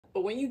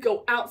but when you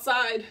go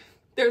outside,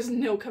 there's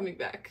no coming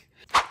back.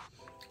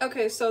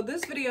 Okay, so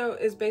this video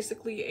is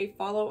basically a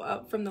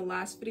follow-up from the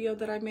last video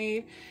that I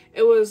made.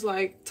 It was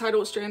like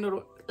titled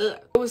Stranded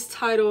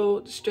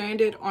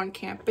on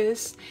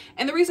Campus.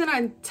 And the reason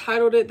I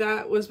titled it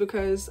that was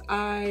because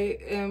I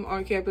am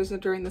on campus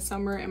during the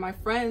summer and my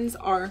friends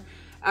are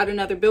at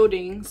another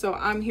building, so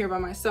I'm here by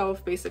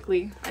myself.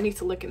 Basically, I need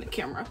to look in the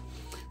camera.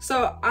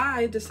 So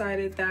I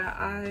decided that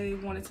I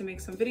wanted to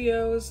make some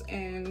videos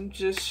and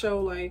just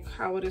show like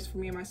how it is for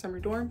me in my summer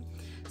dorm.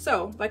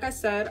 So like I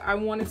said, I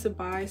wanted to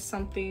buy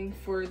something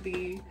for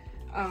the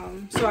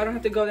so I don't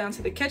have to go down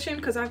to the kitchen,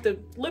 because I have to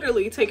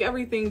literally take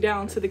everything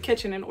down to the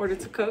kitchen in order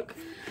to cook.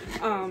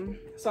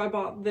 So I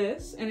bought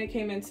this and it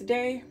came in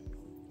today.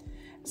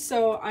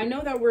 So I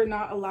know that we're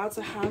not allowed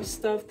to have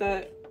stuff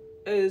that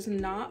is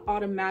not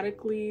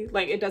automatically,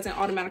 like it doesn't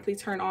automatically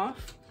turn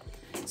off.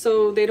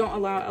 So they don't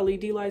allow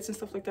LED lights and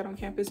stuff like that on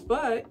campus,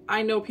 but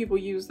I know people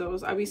use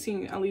those. I be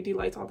seeing LED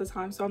lights all the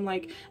time. So I'm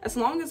like, as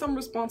long as I'm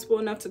responsible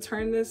enough to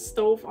turn this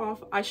stove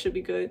off, I should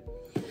be good.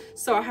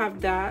 So I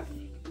have that.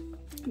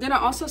 Then I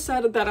also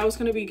said that I was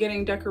going to be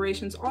getting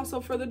decorations also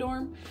for the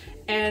dorm.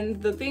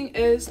 And the thing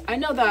is, I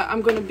know that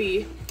I'm going to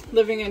be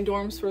living in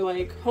dorms for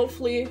like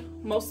hopefully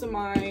most of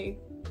my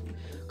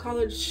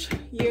college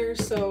year.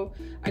 So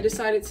I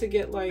decided to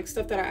get like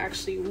stuff that I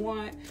actually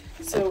want.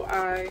 So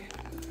I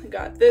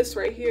got this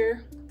right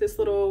here, this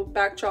little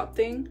backdrop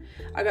thing.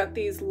 I got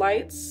these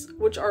lights,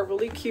 which are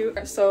really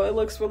cute. So it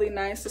looks really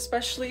nice,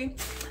 especially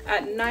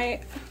at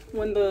night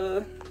when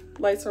the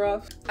lights are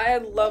off. I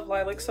love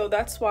lilac, so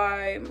that's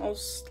why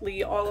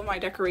mostly all of my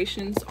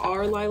decorations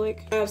are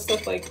lilac. I have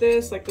stuff like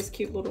this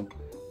cute little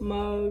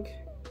mug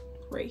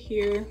right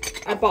here.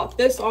 I bought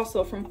this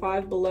also from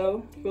Five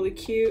Below, really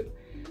cute.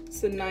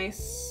 It's a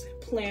nice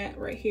plant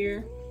right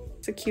here.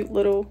 It's a cute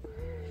little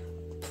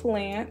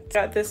plant.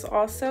 Got this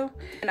also,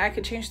 and I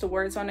could change the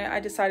words on it. I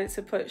decided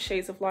to put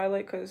Shades of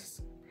Lilac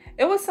because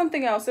it was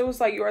something else. It was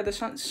like you are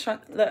the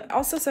I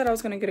also said I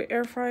was gonna get an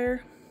air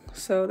fryer,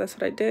 so that's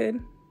what I did.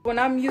 When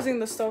I'm using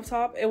the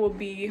stovetop, it will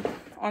be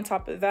on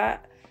top of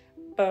that,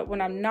 but when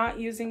I'm not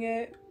using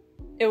it,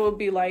 it will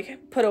be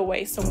like put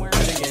away somewhere.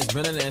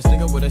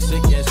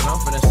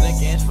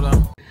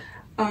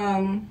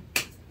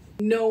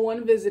 No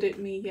one visited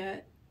me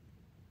yet,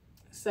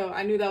 so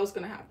I knew that was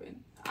gonna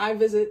happen. I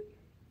visit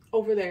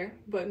over there,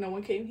 but no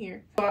one came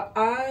here. But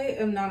I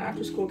am not an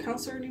after school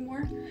counselor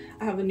anymore.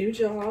 I have a new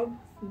job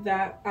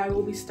that I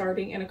will be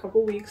starting in a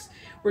couple weeks.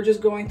 We're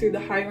just going through the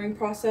hiring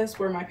process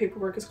where my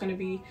paperwork is going to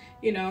be,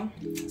 you know,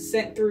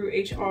 sent through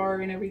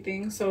HR and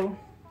everything. So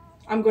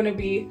I'm going to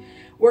be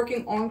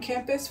working on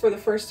campus for the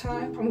first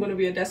time. I'm going to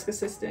be a desk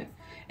assistant.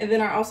 And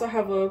then I also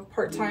have a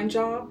part-time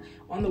job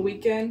on the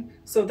weekend,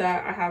 so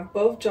that I have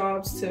both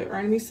jobs to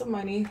earn me some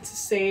money to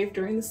save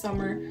during the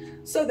summer,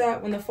 so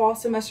that when the fall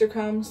semester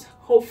comes,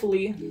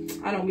 hopefully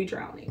I don't be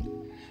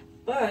drowning.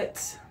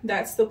 But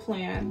that's the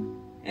plan,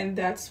 and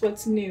that's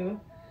what's new.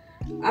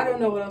 I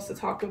don't know what else to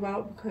talk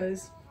about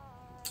because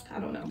I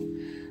don't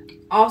know.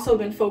 I've also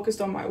been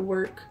focused on my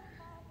work.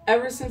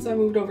 Ever since I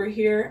moved over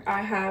here,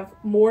 I have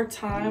more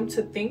time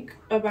to think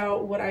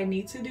about what I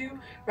need to do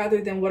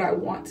rather than what I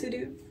want to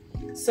do.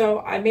 So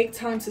I make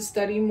time to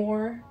study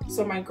more,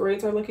 so my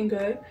grades are looking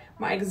good.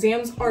 My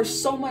exams are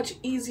so much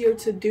easier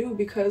to do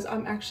because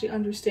I'm actually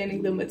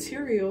understanding the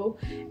material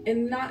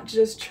and not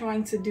just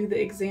trying to do the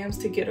exams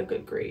to get a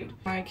good grade.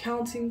 My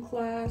accounting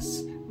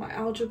class, my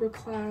algebra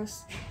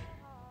class,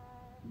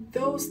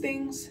 those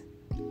things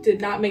did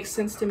not make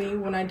sense to me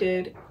when I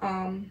did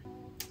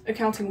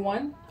accounting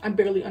 1. I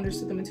barely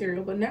understood the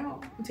material, but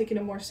now I'm taking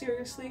it more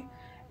seriously.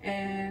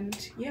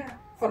 And yeah,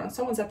 hold on,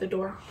 someone's at the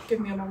door. Give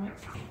me a moment.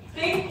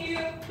 Thank you.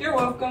 You're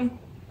welcome.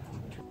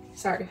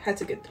 Sorry, had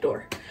to get the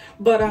door.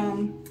 But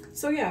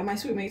so yeah, my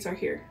suite mates are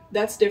here.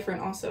 That's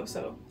different also.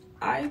 So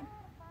I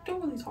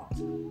don't really talk to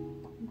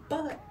them,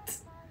 but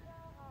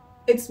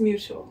it's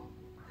mutual.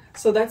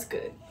 So that's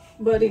good.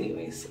 But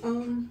anyways,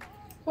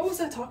 what was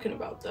I talking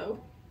about though?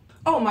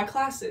 Oh, my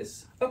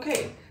classes.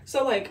 Okay,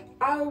 so like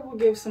I will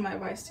give some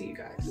advice to you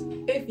guys.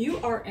 If you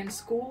are in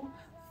school,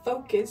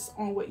 focus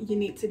on what you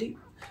need to do,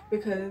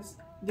 because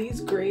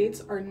these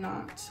grades are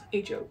not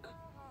a joke.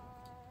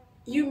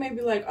 You may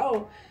be like,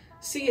 oh,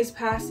 C is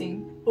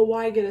passing, but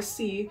why get a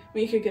C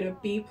when you could get a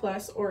B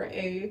plus or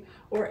A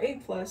or A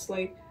plus?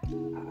 Like,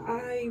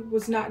 I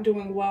was not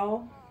doing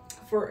well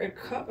for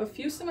a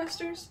few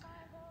semesters,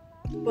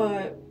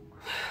 but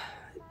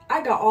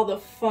I got all the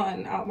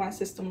fun out my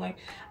system. Like,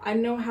 I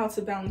know how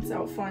to balance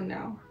out fun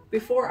now.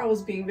 Before I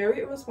was being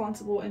very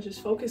irresponsible and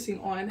just focusing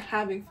on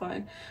having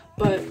fun,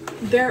 but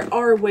there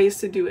are ways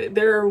to do it.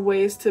 There are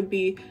ways to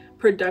be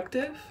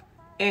productive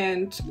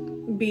and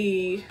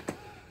be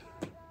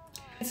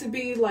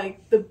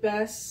like the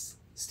best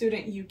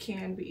student you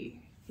can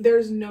be.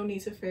 There's no need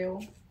to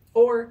fail.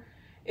 Or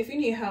if you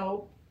need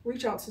help,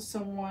 reach out to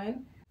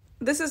someone.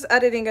 This is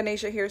editing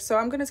Anisha here, so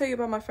I'm going to tell you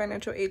about my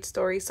financial aid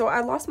story. So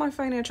I lost my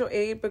financial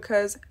aid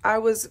because I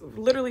was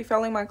literally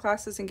failing my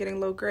classes and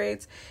getting low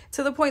grades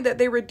to the point that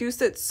they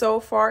reduced it so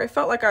far. It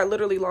felt like I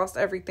literally lost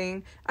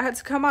everything. I had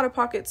to come out of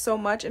pocket so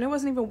much, and it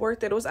wasn't even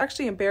worth it. It was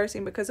actually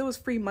embarrassing because it was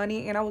free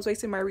money and I was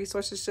wasting my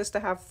resources just to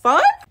have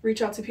fun.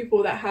 Reach out to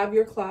people that have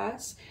your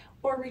class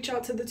or reach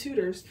out to the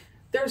tutors.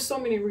 There are so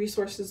many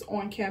resources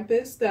on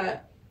campus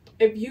that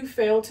if you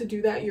fail to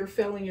do that, you're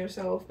failing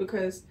yourself,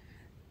 because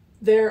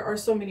there are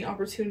so many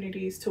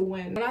opportunities to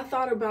win. When I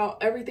thought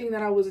about everything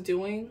that I was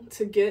doing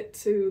to get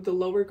to the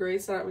lower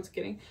grades that I was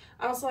getting,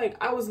 I was like,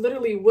 I was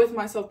literally with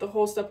myself the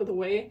whole step of the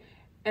way,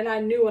 and I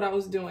knew what I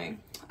was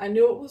doing. I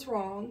knew it was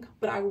wrong,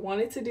 but I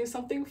wanted to do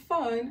something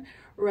fun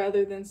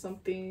rather than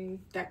something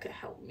that could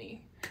help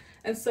me.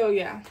 And so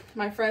yeah,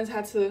 my friends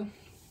had to,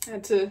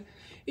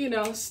 you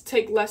know,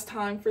 take less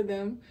time for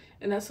them,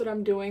 and that's what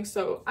I'm doing.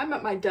 So I'm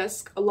at my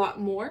desk a lot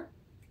more,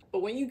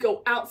 but when you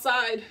go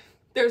outside,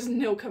 there's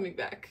no coming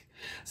back.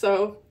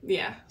 So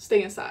yeah,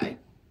 stay inside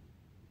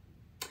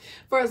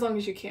for as long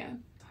as you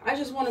can. I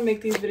just want to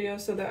make these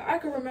videos so that I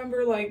can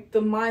remember like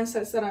the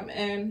mindsets that I'm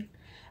in.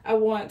 I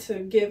want to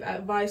give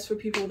advice for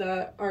people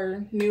that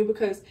are new,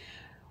 because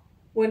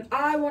when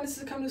I wanted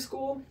to come to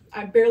school,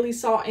 I barely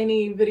saw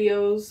any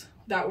videos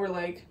that were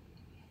like,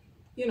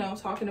 you know,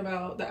 talking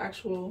about the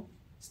actual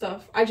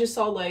stuff. I just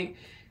saw like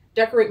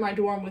decorate my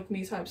dorm with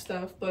me type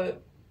stuff,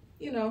 but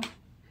you know,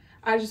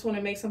 I just want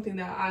to make something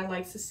that I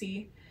like to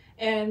see.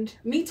 And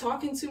me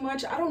talking too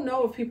much, I don't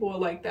know if people will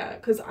like that,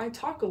 because I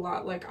talk a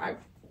lot. Like I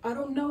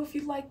don't know if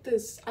you like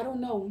this, I don't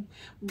know,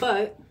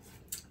 but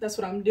that's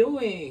what I'm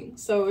doing.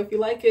 So if you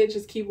like it,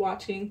 just keep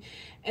watching.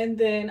 And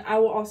then I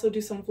will also do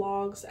some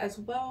vlogs as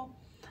well.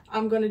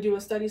 I'm going to do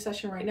a study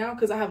session right now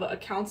because I have an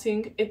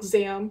accounting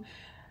exam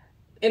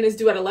and it's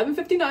due at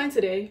 11:59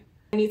 today.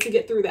 I need to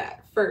get through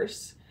that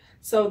first.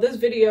 So this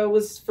video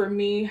was for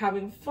me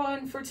having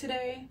fun for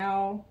today.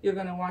 Now you're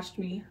gonna watch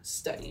me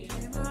study.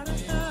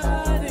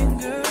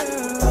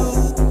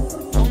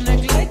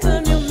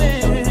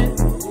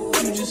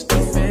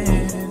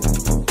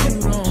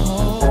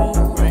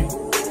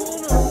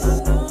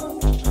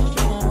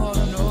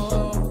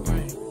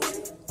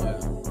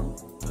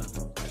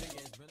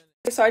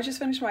 So I just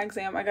finished my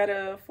exam. I got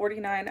a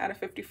 49 out of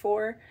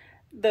 54.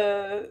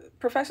 The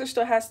professor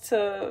still has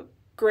to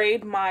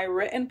grade my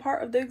written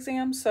part of the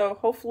exam, so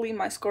hopefully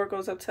my score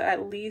goes up to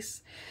at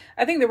least,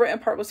 I think the written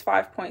part was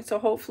 5 points, so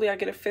hopefully I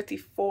get a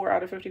 54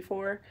 out of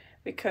 54,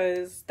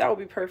 because that would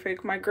be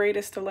perfect. My grade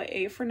is still at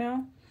A for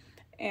now,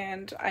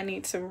 and I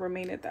need to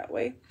remain it that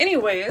way.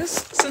 Anyways,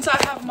 since I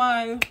have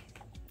my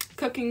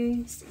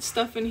cooking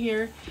stuff in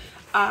here,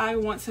 I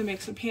want to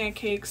make some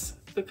pancakes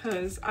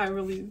because I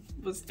really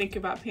was thinking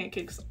about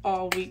pancakes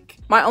all week.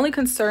 My only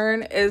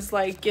concern is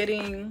like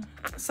getting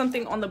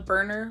something on the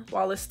burner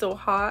while it's still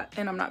hot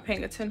and I'm not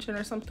paying attention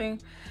or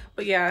something.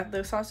 But yeah,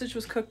 the sausage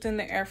was cooked in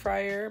the air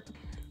fryer.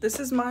 This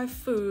is my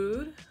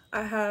food.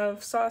 I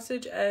have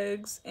sausage,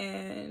 eggs,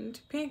 and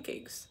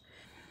pancakes.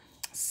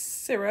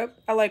 Syrup.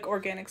 I like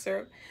organic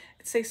syrup.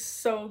 It tastes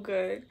so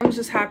good. I'm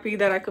just happy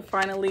that I could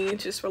finally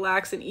just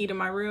relax and eat in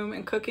my room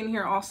and cook in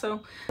here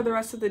also. For the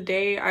rest of the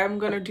day, I'm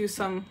gonna do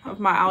some of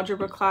my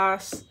algebra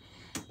class,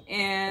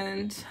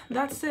 and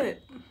that's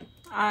it.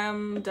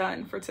 I'm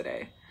done for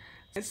today.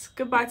 It's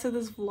goodbye to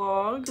this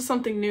vlog. Just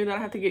something new that I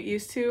have to get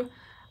used to.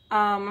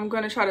 I'm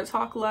gonna try to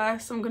talk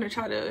less. I'm gonna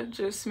try to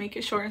just make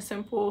it short and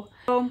simple.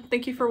 So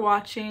thank you for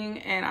watching,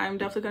 and I'm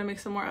definitely gonna make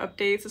some more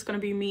updates. It's gonna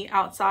be me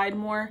outside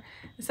more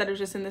instead of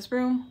just in this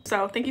room.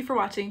 So thank you for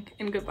watching,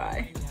 and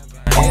goodbye.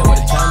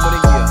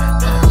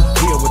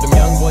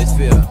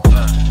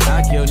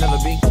 Never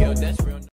been killed, that's real.